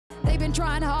been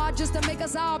trying hard just to make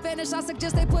us all vanish. I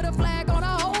suggest they put a flag on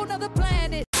a whole nother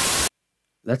planet.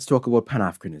 Let's talk about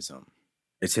Pan-Africanism,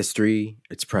 its history,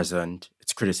 its present,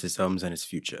 its criticisms, and its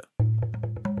future.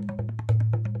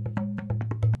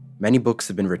 Many books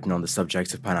have been written on the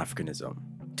subject of Pan-Africanism,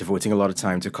 devoting a lot of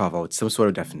time to carve out some sort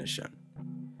of definition.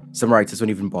 Some writers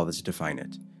don't even bother to define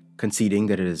it, conceding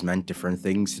that it has meant different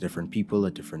things to different people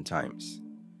at different times.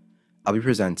 I'll be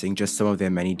presenting just some of their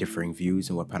many differing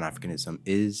views on what Pan-Africanism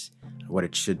is and what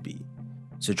it should be,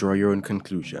 so draw your own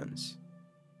conclusions.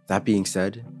 That being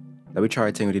said, let me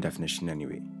try to with the definition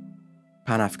anyway.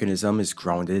 Pan-Africanism is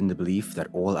grounded in the belief that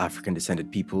all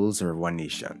African-descended peoples are one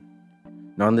nation.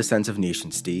 Not in the sense of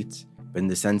nation-state, but in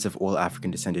the sense of all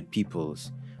African-descended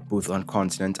peoples, both on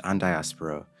continent and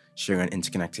diaspora, sharing an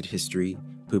interconnected history,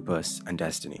 purpose, and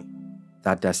destiny.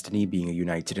 That destiny being a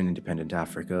united and independent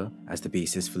Africa as the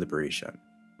basis for liberation.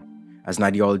 As an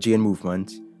ideology and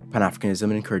movement,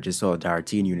 Pan-Africanism encourages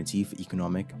solidarity and unity for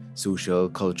economic, social,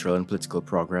 cultural, and political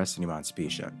progress and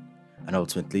emancipation, and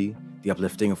ultimately, the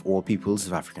uplifting of all peoples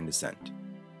of African descent.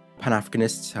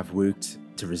 Pan-Africanists have worked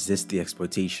to resist the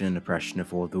exploitation and oppression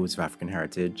of all those of African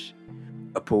heritage,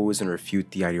 oppose and refute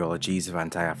the ideologies of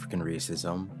anti-African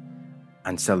racism,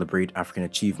 and celebrate African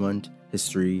achievement,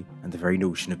 history, and the very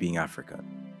notion of being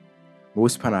African.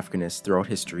 Most Pan-Africanists throughout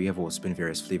history have also been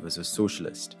various flavors of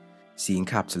socialist, seeing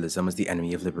capitalism as the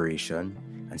enemy of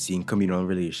liberation, and seeing communal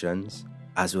relations,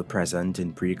 as were present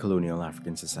in pre-colonial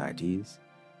African societies,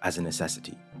 as a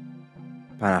necessity.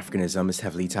 Pan-Africanism is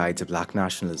heavily tied to Black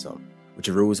nationalism, which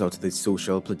arose out of the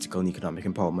social, political, and economic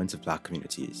empowerment of Black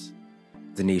communities.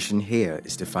 The nation here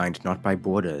is defined not by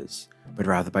borders, but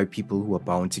rather by people who are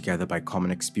bound together by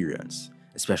common experience,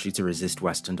 especially to resist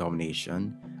Western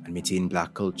domination and maintain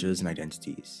Black cultures and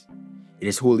identities. It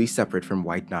is wholly separate from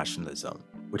white nationalism,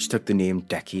 which took the name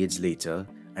decades later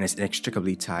and is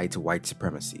inextricably tied to white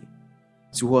supremacy.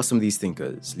 So who are some of these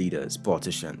thinkers, leaders,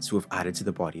 politicians who have added to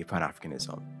the body of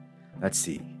Pan-Africanism? Let's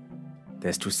see.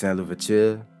 There's Toussaint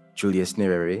Louverture, Julius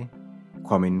Nyerere,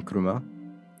 Kwame Nkrumah,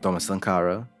 Thomas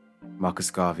Sankara,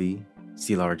 Marcus Garvey,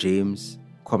 C.L.R. James,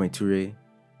 Kwame Ture,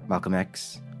 Malcolm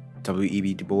X,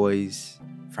 W.E.B. Du Bois,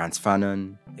 Frantz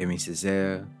Fanon, Aimé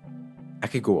Césaire. I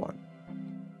could go on.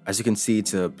 As you can see,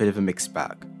 it's a bit of a mixed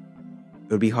bag.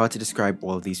 It would be hard to describe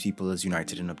all of these people as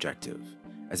united and objective,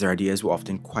 as their ideas were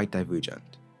often quite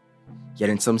divergent. Yet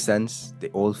in some sense, they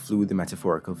all flew the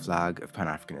metaphorical flag of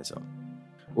Pan-Africanism.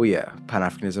 Oh yeah,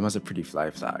 Pan-Africanism has a pretty fly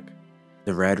flag.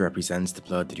 The red represents the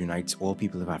blood that unites all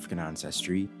people of African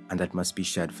ancestry and that must be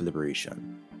shed for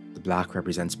liberation. The black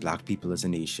represents Black people as a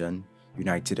nation,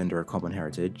 united under a common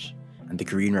heritage, and the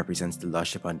green represents the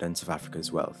lush abundance of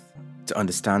Africa's wealth. To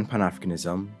understand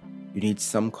Pan-Africanism, you need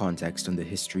some context on the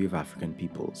history of African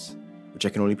peoples, which I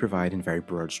can only provide in very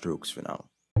broad strokes for now.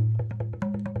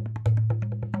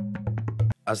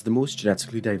 As the most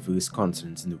genetically diverse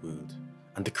continent in the world,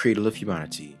 and the cradle of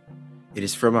humanity, it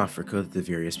is from Africa that the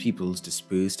various peoples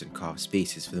dispersed and carved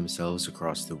spaces for themselves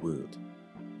across the world.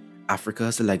 Africa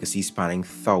has a legacy spanning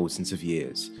thousands of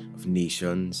years of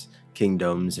nations,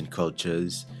 kingdoms, and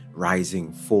cultures,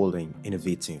 rising, falling,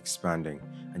 innovating, expanding,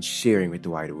 and sharing with the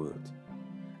wider world.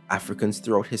 Africans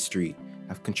throughout history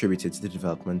have contributed to the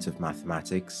development of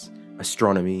mathematics,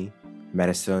 astronomy,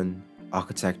 medicine,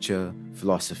 architecture,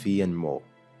 philosophy, and more.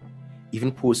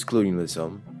 Even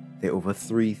post-colonialism, there are over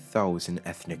 3,000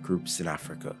 ethnic groups in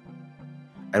Africa.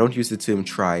 I don't use the term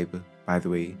tribe, by the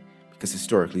way, because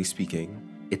historically speaking,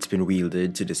 it's been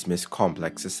wielded to dismiss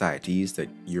complex societies that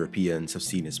Europeans have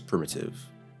seen as primitive.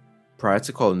 Prior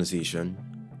to colonization,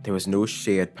 there was no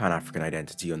shared Pan-African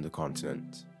identity on the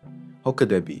continent. How could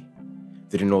there be?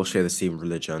 They didn't all share the same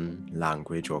religion,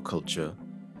 language, or culture.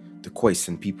 The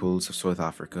Khoisan peoples of South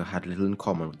Africa had little in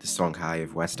common with the Songhai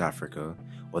of West Africa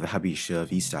or the Habesha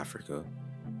of East Africa.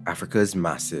 Africa is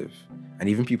massive, and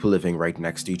even people living right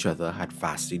next to each other had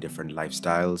vastly different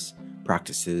lifestyles,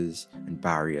 practices, and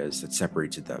barriers that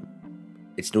separated them.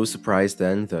 It's no surprise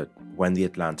then that when the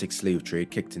Atlantic slave trade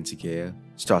kicked into gear,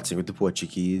 starting with the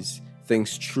Portuguese,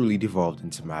 things truly devolved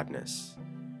into madness.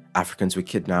 Africans were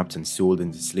kidnapped and sold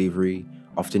into slavery,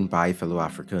 often by fellow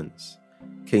Africans.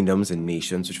 Kingdoms and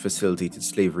nations which facilitated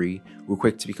slavery were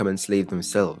quick to become enslaved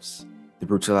themselves. The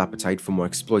brutal appetite for more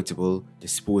exploitable,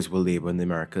 disposable labor in the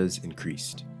Americas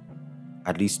increased.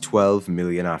 At least 12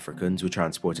 million Africans were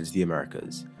transported to the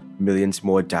Americas. Millions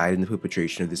more died in the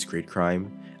perpetration of this great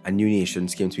crime, and new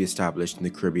nations came to be established in the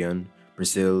Caribbean,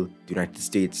 Brazil, the United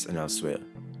States, and elsewhere.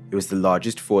 It was the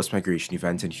largest forced migration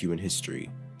event in human history.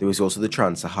 There was also the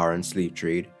trans-Saharan slave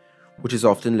trade, which is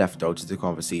often left out of the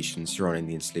conversation surrounding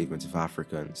the enslavement of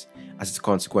Africans, as its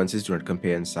consequences do not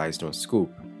compare in size nor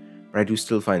scope, but I do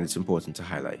still find it's important to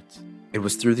highlight. It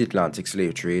was through the Atlantic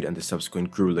slave trade and the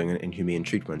subsequent grueling and inhumane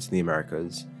treatments in the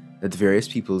Americas that the various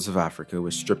peoples of Africa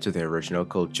were stripped of their original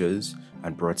cultures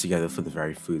and brought together for the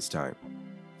very first time.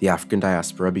 The African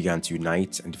diaspora began to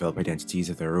unite and develop identities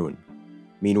of their own.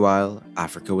 Meanwhile,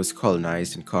 Africa was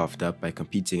colonized and carved up by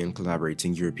competing and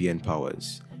collaborating European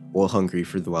powers, all hungry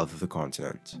for the wealth of the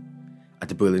continent. At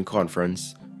the Berlin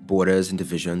Conference, borders and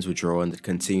divisions were drawn that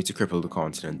continue to cripple the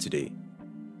continent today.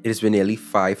 It has been nearly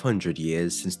 500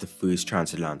 years since the first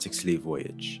transatlantic slave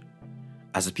voyage.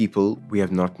 As a people, we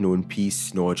have not known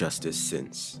peace nor justice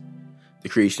since. The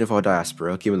creation of our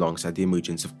diaspora came alongside the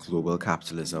emergence of global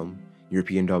capitalism,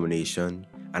 European domination,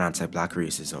 and anti-black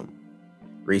racism.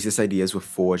 Racist ideas were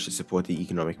forged to support the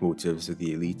economic motives of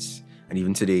the elites, and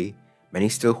even today, many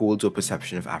still hold to a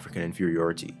perception of African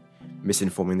inferiority,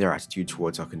 misinforming their attitude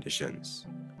towards our conditions.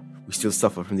 We still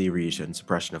suffer from the erasure and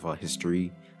suppression of our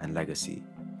history and legacy.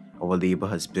 Our labor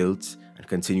has built and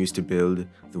continues to build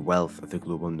the wealth of the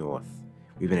global north.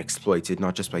 We've been exploited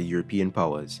not just by European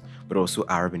powers, but also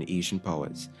Arab and Asian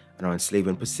powers, and our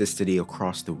enslavement persists today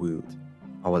across the world.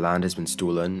 Our land has been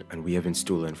stolen, and we have been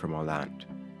stolen from our land.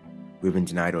 We've been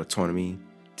denied autonomy,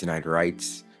 denied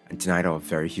rights, and denied our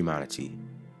very humanity.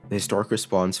 The historic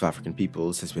response of African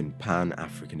peoples has been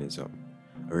Pan-Africanism,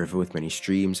 a river with many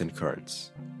streams and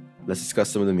currents. Let's discuss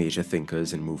some of the major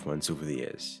thinkers and movements over the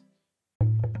years.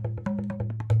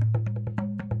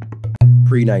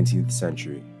 Pre-19th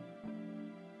century.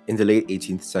 In the late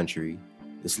 18th century,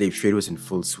 the slave trade was in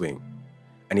full swing,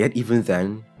 and yet even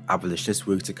then, abolitionists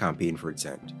worked to campaign for its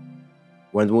end.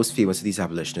 One of the most famous of these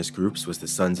abolitionist groups was the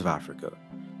Sons of Africa,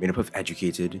 made up of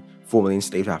educated, formerly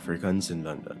enslaved Africans in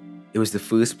London. It was the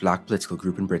first black political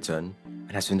group in Britain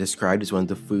and has been described as one of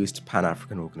the first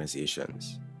Pan-African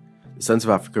organizations. The Sons of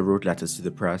Africa wrote letters to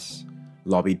the press,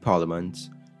 lobbied Parliament,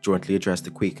 jointly addressed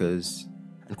the Quakers,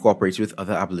 and cooperated with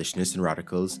other abolitionists and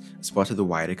radicals as part of the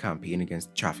wider campaign against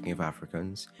the trafficking of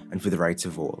Africans and for the rights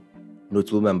of all.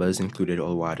 Notable members included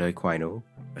Olwada Ekwino,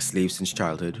 a slave since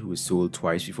childhood who was sold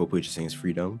twice before purchasing his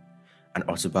freedom, and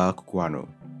Ottobah Kukwano,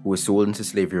 who was sold into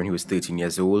slavery when he was 13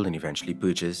 years old and eventually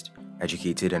purchased,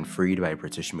 educated, and freed by a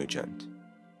British merchant.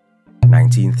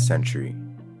 19th century.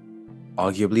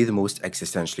 Arguably the most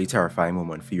existentially terrifying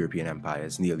moment for European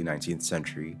empires in the early 19th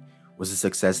century was the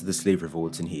success of the slave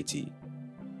revolt in Haiti.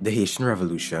 The Haitian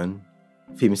Revolution,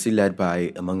 famously led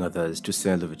by, among others,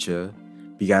 Toussaint Louverture,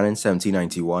 began in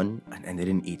 1791 and ended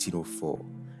in 1804,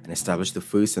 and established the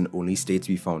first and only state to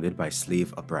be founded by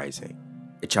slave uprising.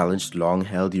 It challenged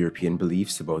long-held European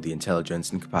beliefs about the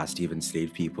intelligence and capacity of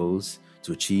enslaved peoples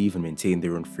to achieve and maintain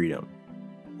their own freedom.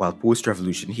 While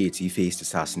post-revolution Haiti faced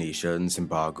assassinations,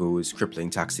 embargoes,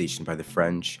 crippling taxation by the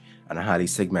French, and a highly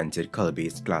segmented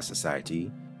color-based class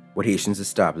society, what Haitians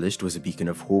established was a beacon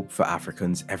of hope for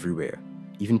Africans everywhere,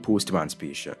 even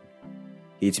post-emancipation.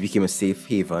 Haiti became a safe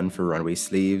haven for runaway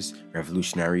slaves,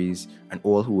 revolutionaries, and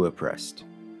all who were oppressed.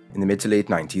 In the mid to late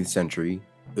 19th century,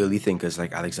 early thinkers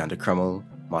like Alexander Crummell,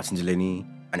 Martin Delany,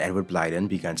 and Edward Blyden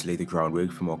began to lay the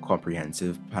groundwork for more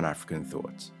comprehensive Pan-African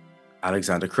thought.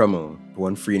 Alexander Crummell,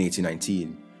 born free in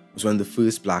 1819, was one of the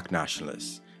first black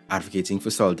nationalists, advocating for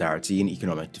solidarity and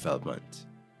economic development.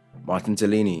 Martin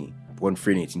Delany, born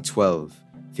free in 1812,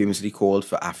 famously called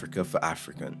for Africa for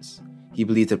Africans. He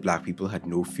believed that black people had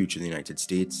no future in the United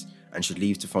States and should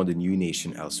leave to found a new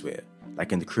nation elsewhere,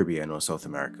 like in the Caribbean or South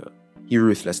America. He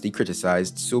ruthlessly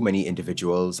criticized so many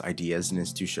individuals, ideas, and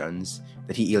institutions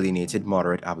that he alienated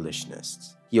moderate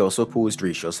abolitionists. He also opposed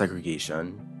racial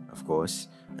segregation, of course,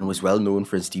 and was well known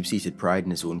for his deep-seated pride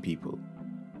in his own people.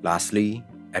 Lastly,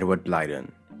 Edward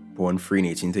Blyden, born free in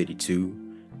 1832,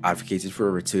 advocated for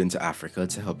a return to Africa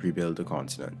to help rebuild the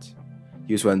continent.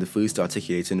 He was one of the first to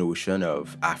articulate a notion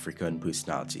of African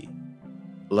personality.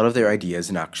 A lot of their ideas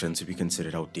and actions would be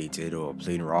considered outdated or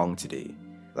plain wrong today,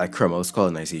 like Crummell's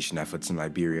colonization efforts in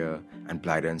Liberia and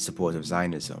Blyden's support of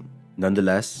Zionism.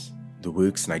 Nonetheless, the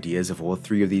works and ideas of all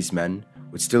three of these men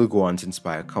would still go on to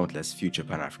inspire countless future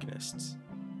Pan-Africanists.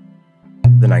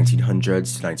 The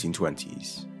 1900s to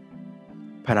 1920s.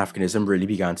 Pan-Africanism really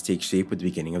began to take shape with the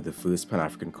beginning of the first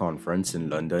Pan-African Conference in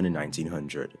London in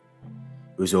 1900. It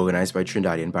was organized by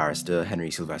Trinidadian barrister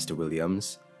Henry Sylvester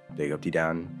Williams, big up the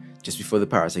Dan, just before the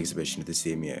Paris exhibition of the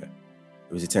same year.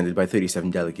 It was attended by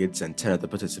 37 delegates and 10 other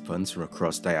participants from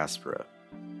across diaspora.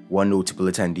 One notable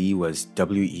attendee was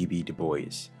W.E.B. Du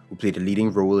Bois, who played a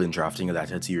leading role in drafting a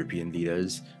letter to European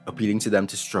leaders, appealing to them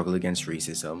to struggle against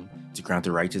racism, to grant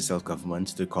the right to self-government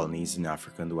to the colonies in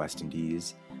Africa and the West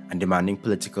Indies, and demanding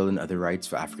political and other rights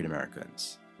for African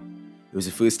Americans. It was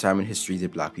the first time in history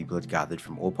that black people had gathered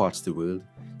from all parts of the world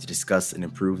to discuss and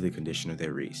improve the condition of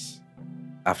their race.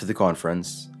 After the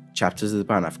conference, chapters of the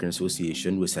Pan-African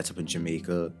Association were set up in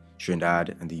Jamaica,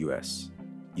 Trinidad, and the US.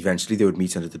 Eventually, they would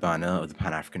meet under the banner of the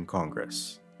Pan-African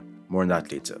Congress. More on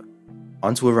that later.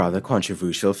 On to a rather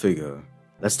controversial figure.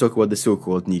 Let's talk about the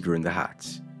so-called Negro in the Hat,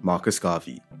 Marcus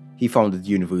Garvey. He founded the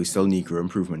Universal Negro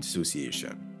Improvement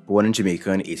Association. Born in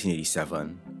Jamaica in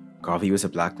 1887, Garvey was a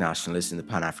black nationalist in the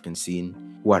Pan-African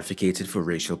scene who advocated for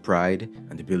racial pride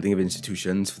and the building of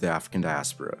institutions for the African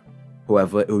diaspora.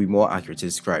 However, it would be more accurate to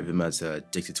describe him as a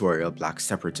dictatorial black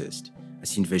separatist,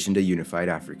 as he envisioned a unified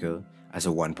Africa as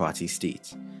a one-party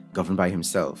state, governed by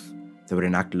himself, that would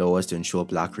enact laws to ensure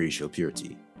black racial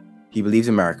purity. He believed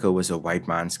America was a white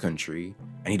man's country,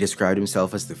 and he described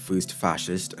himself as the first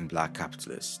fascist and black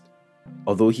capitalist.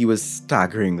 Although he was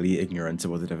staggeringly ignorant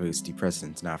about the diversity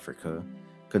present in Africa,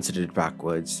 considered it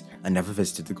backwards, and never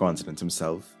visited the continent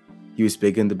himself, he was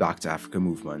big in the Black to Africa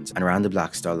movement and ran the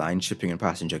Black Star Line shipping and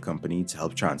passenger company to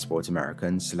help transport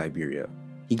Americans to Liberia.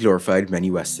 He glorified many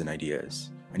Western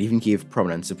ideas, and even gave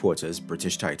prominent supporters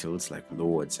British titles like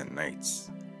lords and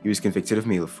knights. He was convicted of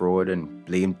mail fraud and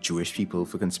blamed Jewish people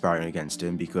for conspiring against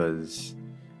him because,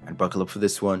 and buckle up for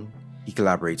this one, he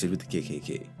collaborated with the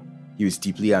KKK. He was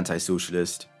deeply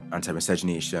anti-socialist,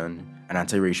 anti-miscegenation, and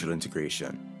anti-racial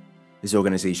integration. His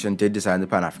organization did design the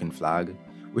Pan-African flag,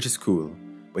 which is cool,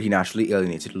 but he naturally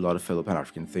alienated a lot of fellow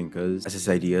Pan-African thinkers as his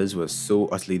ideas were so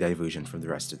utterly divergent from the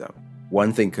rest of them.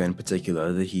 One thinker in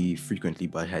particular that he frequently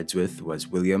butt heads with was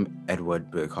William Edward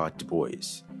Burghardt Du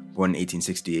Bois, born in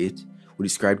 1868, who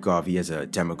described Garvey as a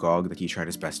demagogue that he tried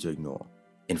his best to ignore.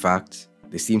 In fact,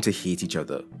 they seemed to hate each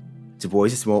other. Du Bois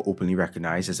is more openly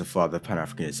recognized as a father of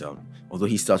Pan-Africanism, although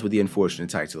he starts with the unfortunate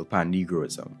title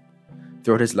Pan-Negroism.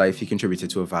 Throughout his life, he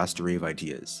contributed to a vast array of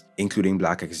ideas, including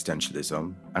black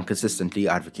existentialism, and consistently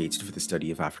advocated for the study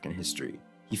of African history.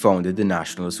 He founded the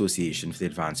National Association for the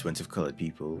Advancement of Colored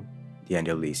People, the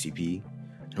NAACP,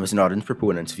 and was an ardent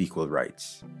proponent of equal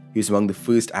rights. He was among the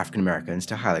first African Americans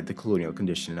to highlight the colonial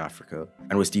condition in Africa,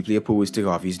 and was deeply opposed to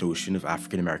Garvey's notion of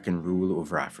African American rule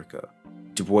over Africa.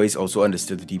 Du Bois also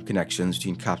understood the deep connections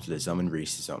between capitalism and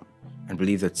racism, and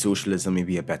believed that socialism may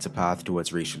be a better path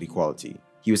towards racial equality.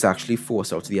 He was actually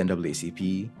forced out of the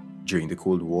NAACP during the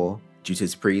Cold War due to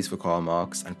his praise for Karl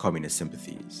Marx and communist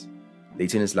sympathies.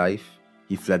 Later in his life,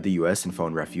 he fled the US and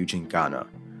found refuge in Ghana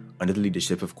under the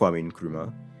leadership of Kwame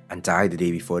Nkrumah, and died the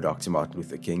day before Dr. Martin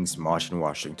Luther King's March in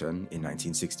Washington in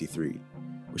 1963,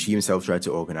 which he himself tried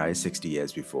to organize 60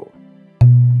 years before.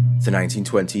 The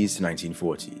 1920s to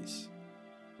 1940s.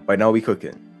 By now we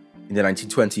cooking. In the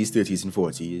 1920s, 30s, and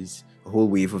 40s, a whole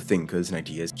wave of thinkers and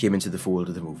ideas came into the fold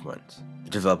of the movement. The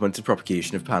development and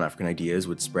propagation of Pan-African ideas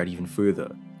would spread even further,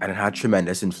 and it had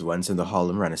tremendous influence in the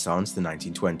Harlem Renaissance in the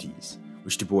 1920s,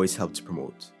 which Du Bois helped to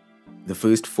promote. The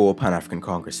first 4 Pan-African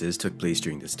Congresses took place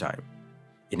during this time.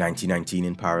 In 1919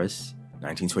 in Paris,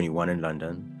 1921 in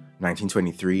London,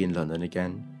 1923 in London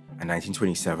again, and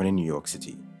 1927 in New York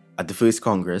City. At the first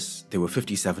Congress, there were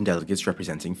 57 delegates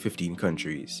representing 15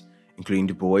 countries, including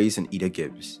Du Bois and Ida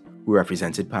Gibbs, who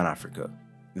represented Pan-Africa.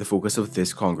 The focus of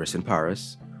this Congress in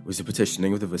Paris was the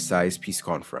petitioning of the Versailles Peace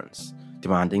Conference,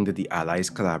 demanding that the Allies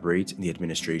collaborate in the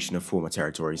administration of former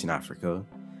territories in Africa,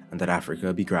 and that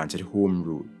Africa be granted home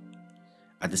rule.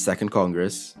 At the Second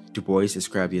Congress, Du Bois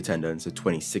described the attendance of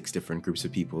 26 different groups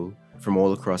of people from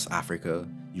all across Africa,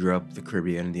 Europe, the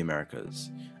Caribbean, and the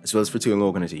Americas, as well as fraternal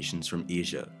organizations from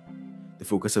Asia. The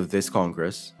focus of this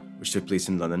Congress, which took place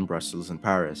in London, Brussels, and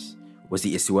Paris, was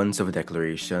the issuance of a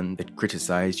declaration that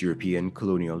criticized European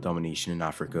colonial domination in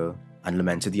Africa and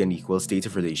lamented the unequal state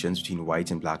of relations between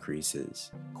white and black races,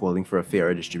 calling for a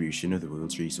fairer distribution of the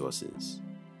world's resources.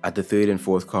 At the Third and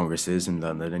Fourth Congresses in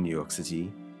London and New York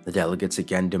City, the delegates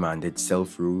again demanded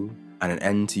self-rule and an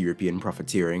end to European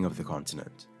profiteering of the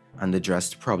continent, and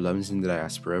addressed problems in the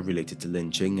diaspora related to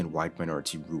lynching and white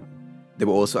minority rule. There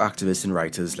were also activists and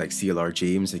writers like C.L.R.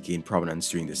 James that gained prominence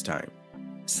during this time.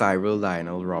 Cyril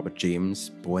Lionel Robert James,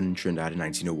 born in Trinidad in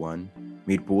 1901,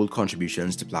 made bold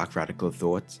contributions to black radical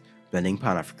thought, blending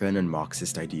Pan-African and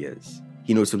Marxist ideas.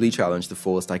 He notably challenged the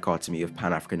false dichotomy of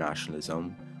Pan-African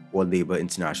nationalism or labor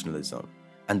internationalism,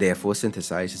 and therefore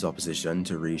synthesized his opposition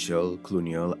to racial,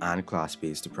 colonial, and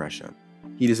class-based oppression.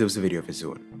 He deserves a video of his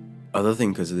own. Other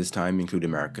thinkers of this time include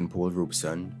American Paul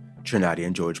Robeson,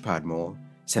 Trinidadian George Padmore,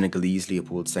 Senegalese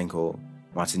Leopold Senghor,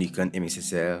 Martinican Aimé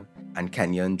Césaire, and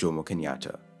Kenyan Jomo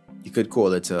Kenyatta. You could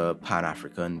call it a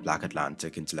Pan-African Black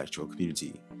Atlantic intellectual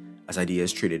community, as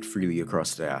ideas traded freely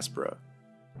across the diaspora.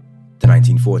 The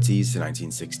 1940s to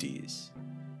 1960s.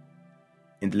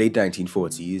 In the late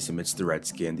 1940s, amidst the Red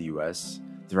Scare in the US,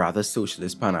 the rather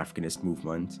socialist Pan-Africanist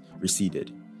movement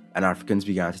receded, and Africans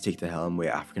began to take the helm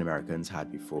where African Americans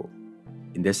had before.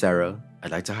 In this era,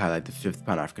 I'd like to highlight the 5th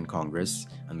Pan-African Congress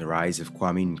and the rise of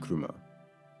Kwame Nkrumah.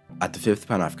 At the 5th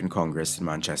Pan-African Congress in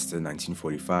Manchester in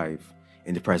 1945,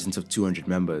 in the presence of 200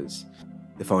 members,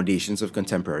 the foundations of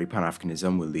contemporary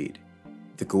Pan-Africanism were laid.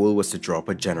 The goal was to draw up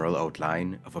a general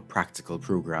outline of a practical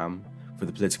program for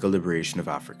the political liberation of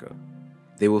Africa.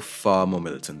 They were far more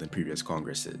militant than previous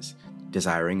congresses,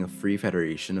 desiring a free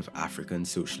federation of African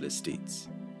socialist states.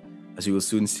 As we will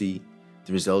soon see,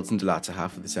 the results in the latter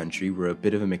half of the century were a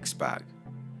bit of a mixed bag.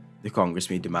 The Congress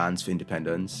made demands for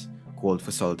independence, called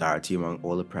for solidarity among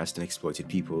all oppressed and exploited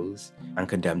peoples, and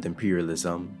condemned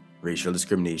imperialism, racial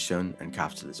discrimination, and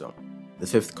capitalism. The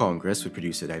 5th Congress would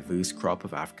produce a diverse crop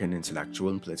of African intellectual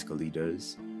and political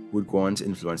leaders who would go on to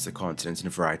influence the continent in a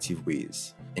variety of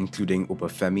ways, including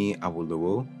Obafemi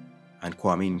Awolowo and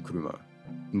Kwame Nkrumah.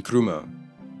 Nkrumah,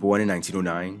 born in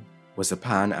 1909, was a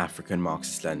Pan-African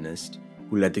Marxist-Leninist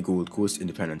who led the Gold Coast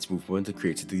independence movement that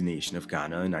created the nation of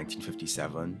Ghana in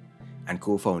 1957 and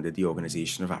co-founded the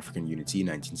Organization of African Unity in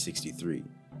 1963.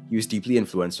 He was deeply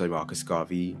influenced by Marcus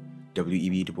Garvey,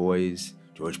 W.E.B. Du Bois,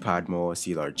 George Padmore,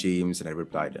 C.L.R. James, and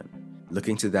Edward Blyden,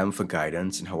 looking to them for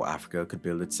guidance in how Africa could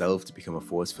build itself to become a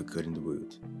force for good in the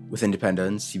world. With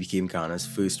independence, he became Ghana's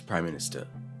first prime minister.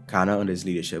 Ghana, under his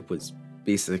leadership, was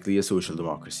basically a social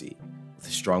democracy, with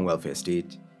a strong welfare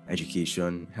state,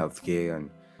 education, healthcare, and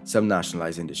some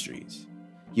nationalized industries.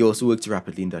 He also worked to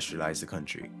rapidly industrialize the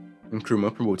country.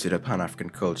 Nkrumah promoted a Pan-African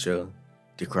culture,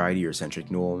 decried Eurocentric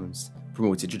norms,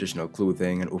 promoted traditional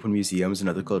clothing, and opened museums and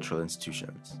other cultural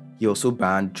institutions. He also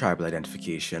banned tribal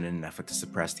identification in an effort to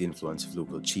suppress the influence of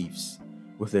local chiefs,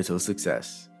 with little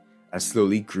success, as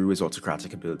slowly grew his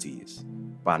autocratic abilities,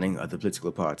 banning other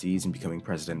political parties and becoming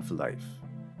president for life.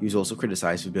 He was also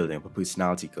criticized for building up a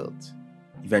personality cult.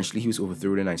 Eventually, he was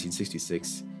overthrown in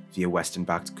 1966 via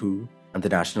Western-backed coup, and the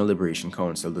National Liberation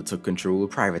Council that took control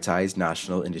privatized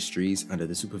national industries under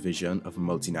the supervision of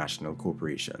multinational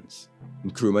corporations.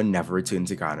 Nkrumah never returned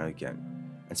to Ghana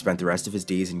again, and spent the rest of his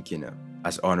days in Guinea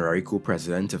as honorary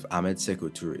co-president of Ahmed Sékou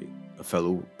Touré, a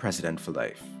fellow president for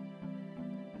life.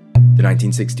 The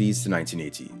 1960s to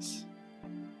 1980s.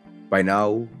 By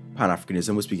now,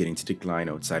 Pan-Africanism was beginning to decline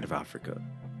outside of Africa.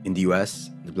 In the US,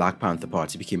 the Black Panther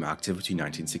Party became active between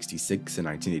 1966 and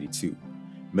 1982,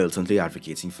 militantly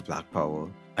advocating for Black power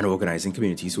and organizing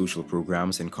community social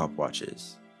programs and cop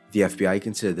watches. The FBI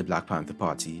considered the Black Panther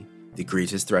Party the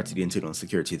greatest threat to the internal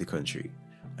security of the country,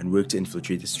 and worked to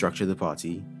infiltrate the structure of the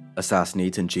party,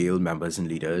 assassinate and jail members and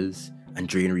leaders, and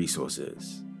drain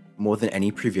resources. More than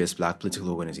any previous Black political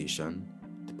organization,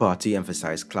 the party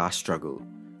emphasized class struggle,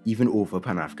 even over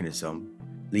Pan-Africanism,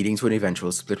 leading to an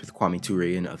eventual split with Kwame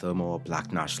Touré and other more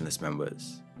Black nationalist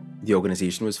members. The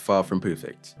organization was far from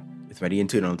perfect, with many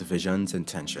internal divisions and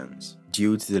tensions,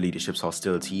 due to the leadership's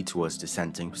hostility towards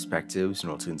dissenting perspectives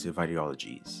and alternative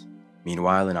ideologies.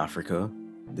 Meanwhile, in Africa,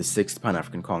 the 6th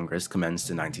Pan-African Congress commenced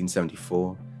in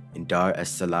 1974 in Dar es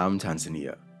Salaam,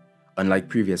 Tanzania. Unlike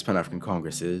previous Pan-African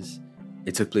Congresses,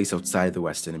 it took place outside the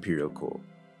Western Imperial Core.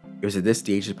 It was at this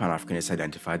stage that Pan-Africanists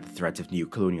identified the threat of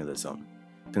neo-colonialism,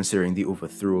 considering the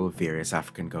overthrow of various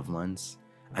African governments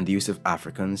and the use of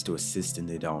Africans to assist in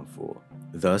their downfall.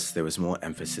 Thus, there was more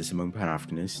emphasis among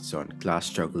Pan-Africanists on class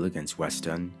struggle against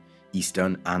Western,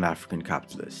 Eastern, and African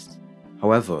capitalists.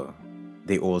 However,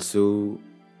 they also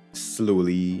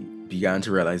slowly began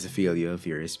to realize the failure of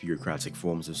various bureaucratic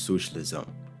forms of socialism,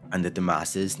 and that the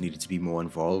masses needed to be more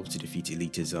involved to defeat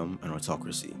elitism and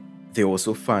autocracy. They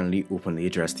also finally openly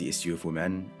addressed the issue of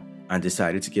women, and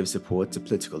decided to give support to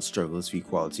political struggles for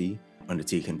equality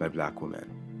undertaken by Black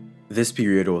women. This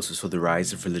period also saw the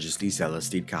rise of religiously zealous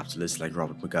state capitalists like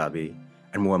Robert Mugabe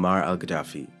and Muammar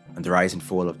al-Gaddafi, and the rise and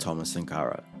fall of Thomas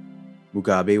Sankara.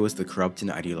 Mugabe was the corrupt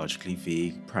and ideologically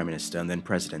vague Prime Minister and then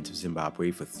President of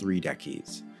Zimbabwe for 3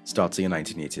 decades, starting in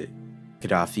 1980.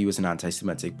 Gaddafi was an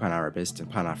anti-Semitic pan-Arabist and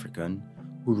pan-African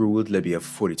who ruled Libya for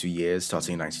 42 years,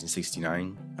 starting in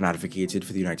 1969, and advocated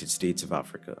for the United States of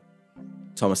Africa.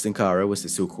 Thomas Sankara was the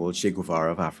so-called Che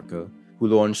Guevara of Africa, who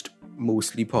launched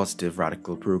mostly positive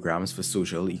radical programs for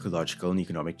social, ecological, and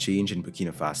economic change in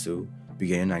Burkina Faso,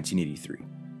 beginning in 1983.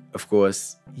 Of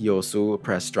course, he also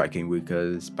oppressed striking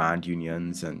workers, banned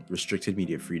unions, and restricted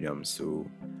media freedom, so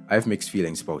I have mixed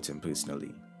feelings about him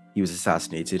personally. He was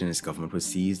assassinated and his government was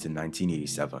seized in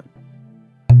 1987.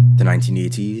 The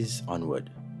 1980s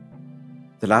onward.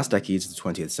 The last decades of the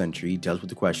 20th century dealt with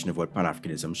the question of what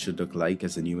Pan-Africanism should look like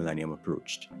as the new millennium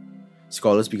approached.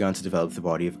 Scholars began to develop the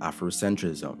body of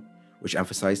Afrocentrism, which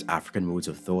emphasized African modes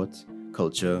of thought,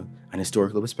 culture, and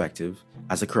historical perspective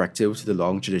as a corrective to the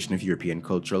long tradition of European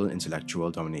cultural and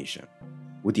intellectual domination.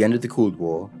 With the end of the Cold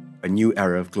War, a new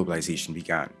era of globalization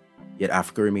began, yet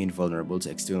Africa remained vulnerable to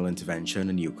external intervention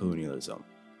and neocolonialism.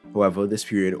 However, this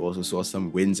period also saw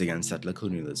some wins against settler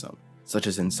colonialism, such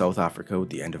as in South Africa with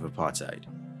the end of apartheid.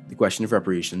 The question of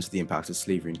reparations for the impact of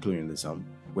slavery and colonialism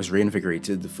was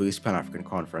reinvigorated at the first Pan-African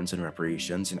Conference on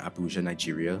Reparations in Abuja,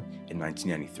 Nigeria in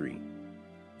 1993.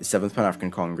 The 7th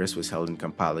Pan-African Congress was held in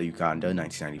Kampala, Uganda in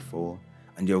 1994,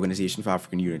 and the Organization for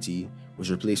African Unity was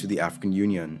replaced with the African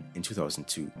Union in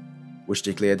 2002, which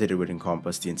declared that it would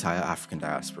encompass the entire African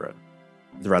diaspora.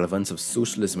 The relevance of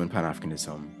socialism and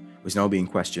Pan-Africanism was now being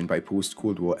questioned by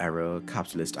post-Cold War era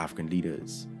capitalist African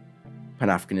leaders.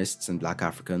 Pan-Africanists and Black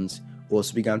Africans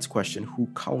also began to question who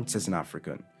counts as an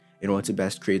African in order to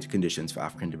best create the conditions for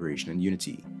African liberation and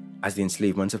unity, as the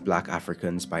enslavement of Black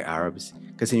Africans by Arabs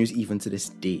continues even to this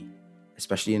day,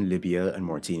 especially in Libya and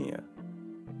Mauritania.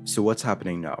 So what's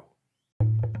happening now?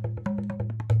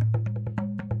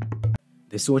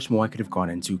 There's so much more I could have gone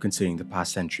into concerning the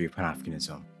past century of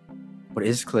Pan-Africanism. What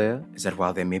is clear is that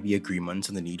while there may be agreement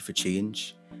on the need for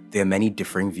change, there are many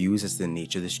differing views as to the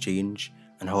nature of this change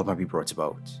and how it might be brought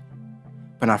about.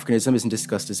 Pan-Africanism isn't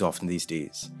discussed as often these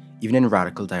days, even in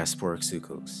radical diasporic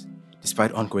circles,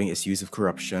 despite ongoing issues of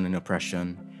corruption and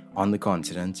oppression on the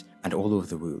continent and all over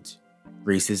the world.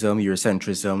 Racism,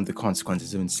 Eurocentrism, the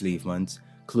consequences of enslavement,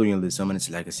 colonialism and its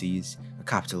legacies, a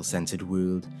capital-centered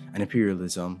world, and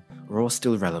imperialism are all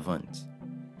still relevant.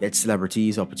 Yet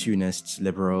celebrities, opportunists,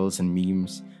 liberals, and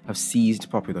memes have seized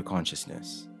popular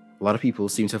consciousness. A lot of people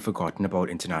seem to have forgotten about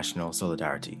international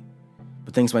solidarity.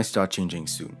 But things might start changing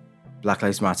soon. Black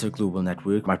Lives Matter Global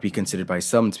Network might be considered by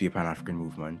some to be a Pan-African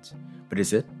movement, but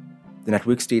is it? The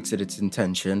network states that its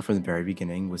intention from the very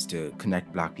beginning was to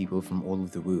connect Black people from all over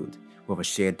the world who have a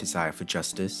shared desire for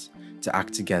justice to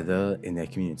act together in their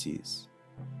communities.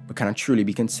 But can it truly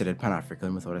be considered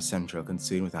Pan-African without a central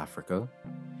concern with Africa?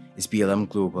 Is BLM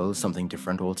Global something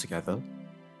different altogether?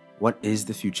 What is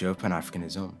the future of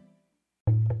Pan-Africanism?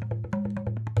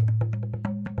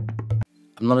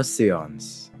 I'm not a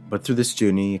seance, but through this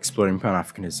journey exploring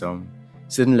Pan-Africanism,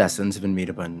 certain lessons have been made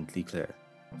abundantly clear.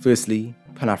 Firstly,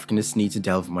 Pan-Africanists need to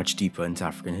delve much deeper into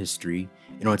African history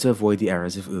in order to avoid the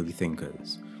errors of early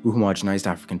thinkers, who homogenized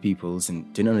African peoples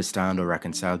and didn't understand or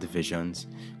reconcile divisions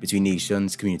between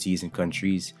nations, communities, and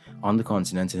countries on the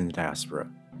continent and in the diaspora.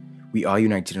 We are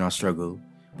united in our struggle,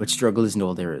 but struggle isn't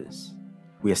all there is.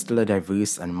 We are still a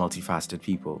diverse and multifaceted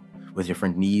people, with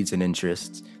different needs and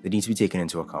interests that need to be taken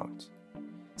into account.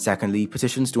 Secondly,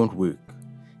 petitions don't work.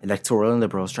 Electoral and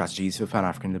liberal strategies for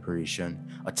Pan-African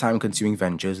liberation are time-consuming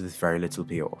ventures with very little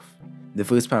payoff. The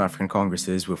first Pan-African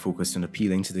Congresses were focused on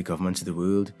appealing to the governments of the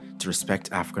world to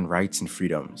respect African rights and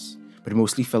freedoms, but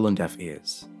mostly fell on deaf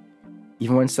ears.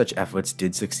 Even when such efforts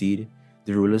did succeed,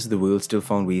 the rulers of the world still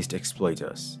found ways to exploit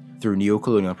us, through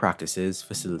neo-colonial practices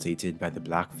facilitated by the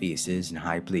black faces in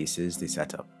high places they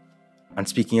set up. And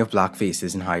speaking of black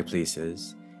faces in high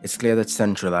places, it's clear that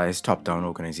centralized top-down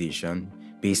organization,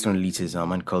 based on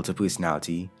elitism and cult of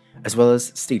personality, as well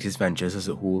as statist ventures as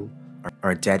a whole,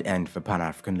 are a dead end for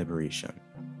Pan-African liberation.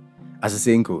 As the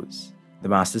saying goes, the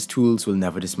master's tools will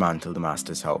never dismantle the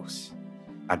master's house.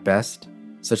 At best,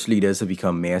 such leaders have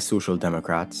become mere social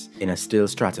democrats in a still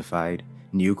stratified,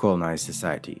 neo-colonized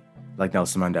society, like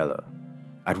Nelson Mandela.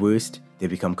 At worst, they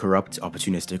become corrupt,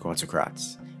 opportunistic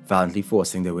autocrats, violently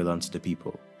forcing their will onto the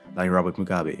people, like Robert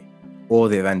Mugabe, or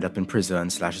they've ended up in prison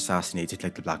 / assassinated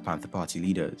like the Black Panther Party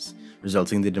leaders,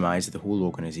 resulting in the demise of the whole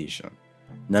organization.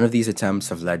 None of these attempts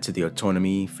have led to the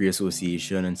autonomy, free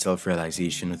association, and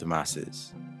self-realization of the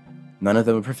masses. None of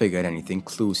them have prefigured anything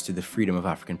close to the freedom of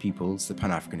African peoples that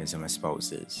Pan-Africanism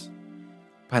espouses.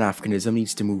 Pan-Africanism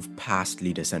needs to move past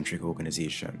leader-centric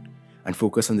organization and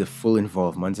focus on the full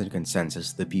involvement and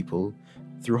consensus of the people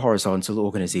through horizontal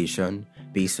organization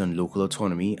based on local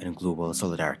autonomy and global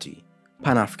solidarity.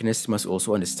 Pan-Africanists must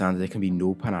also understand that there can be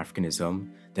no Pan-Africanism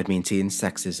that maintains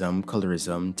sexism,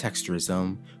 colorism,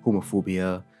 texturism,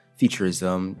 homophobia,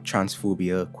 featureism,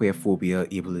 transphobia,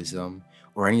 queerphobia, ableism,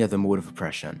 or any other mode of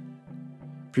oppression.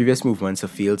 Previous movements have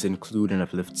failed to include and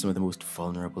uplift some of the most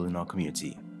vulnerable in our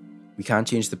community. We can't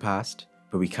change the past,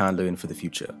 but we can learn for the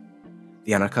future.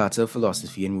 The Anakata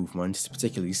philosophy and movement is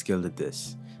particularly skilled at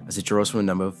this, as it draws from a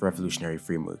number of revolutionary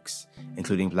frameworks,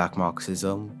 including Black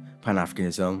Marxism,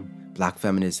 Pan-Africanism, Black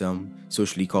feminism,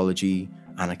 social ecology,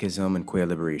 anarchism, and queer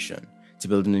liberation, to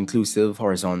build an inclusive,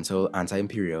 horizontal,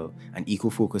 anti-imperial, and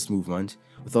eco-focused movement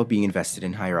without being invested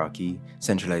in hierarchy,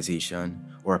 centralization,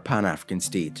 or a Pan-African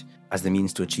state as the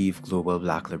means to achieve global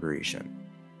Black liberation.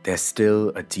 There's still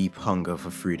a deep hunger for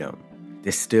freedom.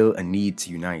 There's still a need to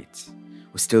unite.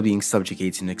 We're still being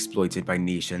subjugated and exploited by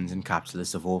nations and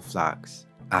capitalists of all flags.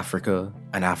 Africa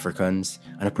and Africans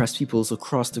and oppressed peoples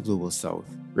across the global south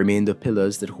remain the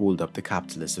pillars that hold up the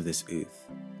capitalists of this earth.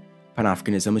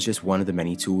 Pan-Africanism is just one of the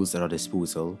many tools at our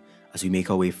disposal as we make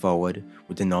our way forward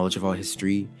with the knowledge of our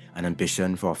history and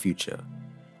ambition for our future.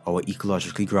 Our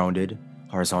ecologically grounded,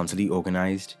 horizontally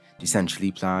organized,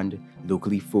 decentrally planned,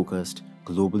 locally focused,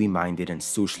 globally minded, and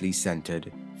socially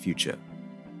centered future.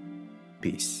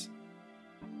 Peace.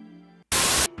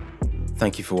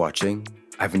 Thank you for watching.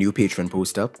 I have a new Patreon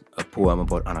post up, a poem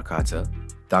about Anakata.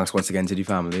 Thanks once again to the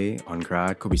family,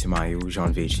 Ongrad, Kobitamayo,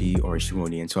 Jean Vechi,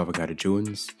 Orishimoni, and Swavagada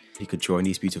Jones. You could join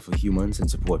these beautiful humans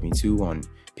and support me too on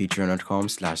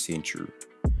patreon.com/sainttrue.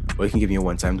 Or you can give me a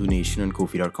one-time donation on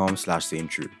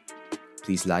kofi.com/sainttrue.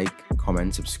 Please like,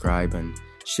 comment, subscribe, and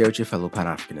share with your fellow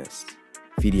Pan-Africanists.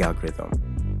 Feed the algorithm.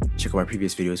 Check out my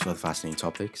previous videos for other fascinating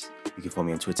topics. You can follow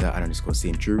me on Twitter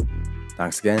 @_sainttrue.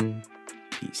 Thanks again.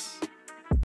 Peace.